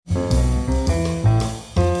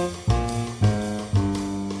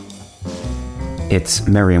It's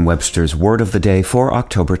Merriam-Webster's Word of the Day for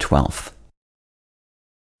October 12th.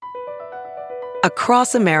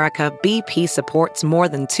 Across America, BP supports more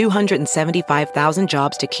than 275,000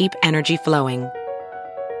 jobs to keep energy flowing.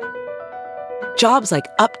 Jobs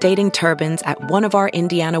like updating turbines at one of our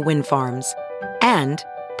Indiana wind farms and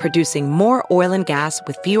producing more oil and gas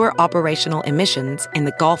with fewer operational emissions in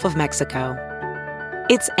the Gulf of Mexico.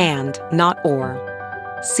 It's and, not or.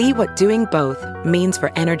 See what doing both means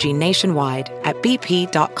for energy nationwide at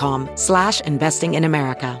bp.com/investing in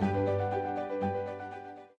America.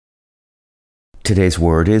 Today's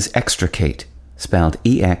word is extricate, spelled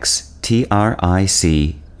E-X-T-R-I-C-A-T-E.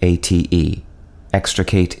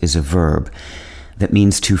 Extricate is a verb that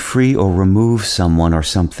means to free or remove someone or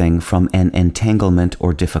something from an entanglement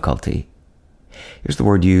or difficulty. Here's the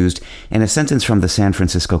word used in a sentence from the San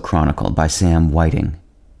Francisco Chronicle by Sam Whiting.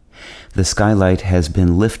 The skylight has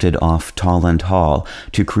been lifted off Tolland Hall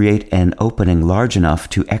to create an opening large enough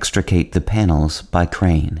to extricate the panels by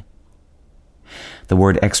crane. The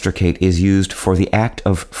word extricate is used for the act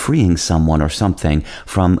of freeing someone or something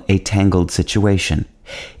from a tangled situation.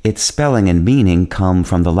 Its spelling and meaning come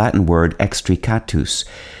from the Latin word extricatus,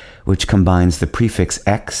 which combines the prefix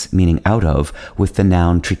ex, meaning out of, with the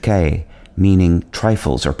noun tricae, meaning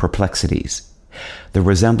trifles or perplexities. The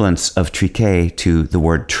resemblance of tricae to the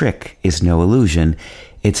word trick is no illusion.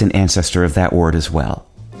 It's an ancestor of that word as well.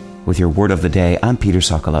 With your Word of the Day, I'm Peter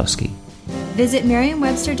Sokolowski. Visit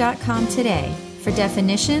Merriam-Webster.com today for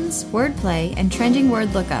definitions, wordplay, and trending word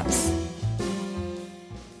lookups.